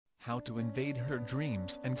how to invade her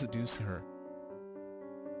dreams and seduce her.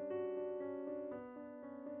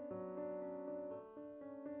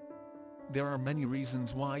 There are many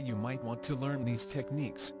reasons why you might want to learn these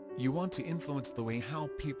techniques. You want to influence the way how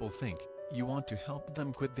people think, you want to help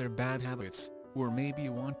them quit their bad habits, or maybe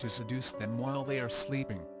you want to seduce them while they are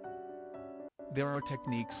sleeping. There are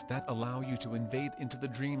techniques that allow you to invade into the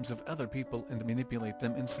dreams of other people and manipulate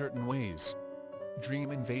them in certain ways.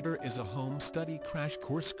 Dream Invader is a home study crash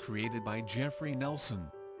course created by Jeffrey Nelson.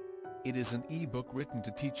 It is an e-book written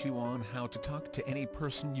to teach you on how to talk to any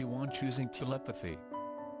person you want using telepathy.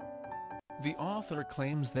 The author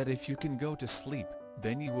claims that if you can go to sleep,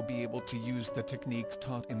 then you will be able to use the techniques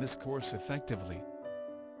taught in this course effectively.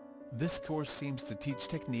 This course seems to teach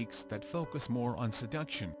techniques that focus more on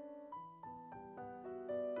seduction.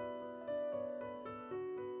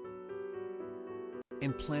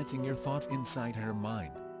 Implanting your thoughts inside her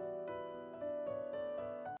mind.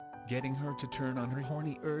 Getting her to turn on her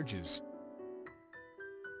horny urges.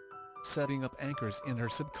 Setting up anchors in her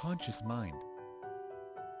subconscious mind.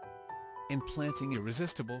 Implanting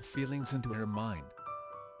irresistible feelings into her mind.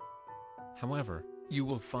 However, you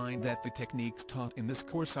will find that the techniques taught in this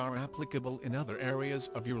course are applicable in other areas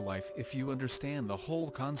of your life if you understand the whole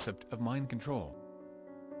concept of mind control.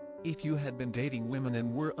 If you had been dating women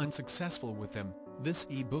and were unsuccessful with them, this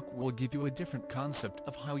e-book will give you a different concept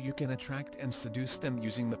of how you can attract and seduce them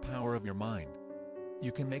using the power of your mind.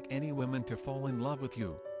 You can make any woman to fall in love with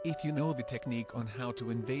you, if you know the technique on how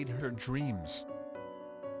to invade her dreams.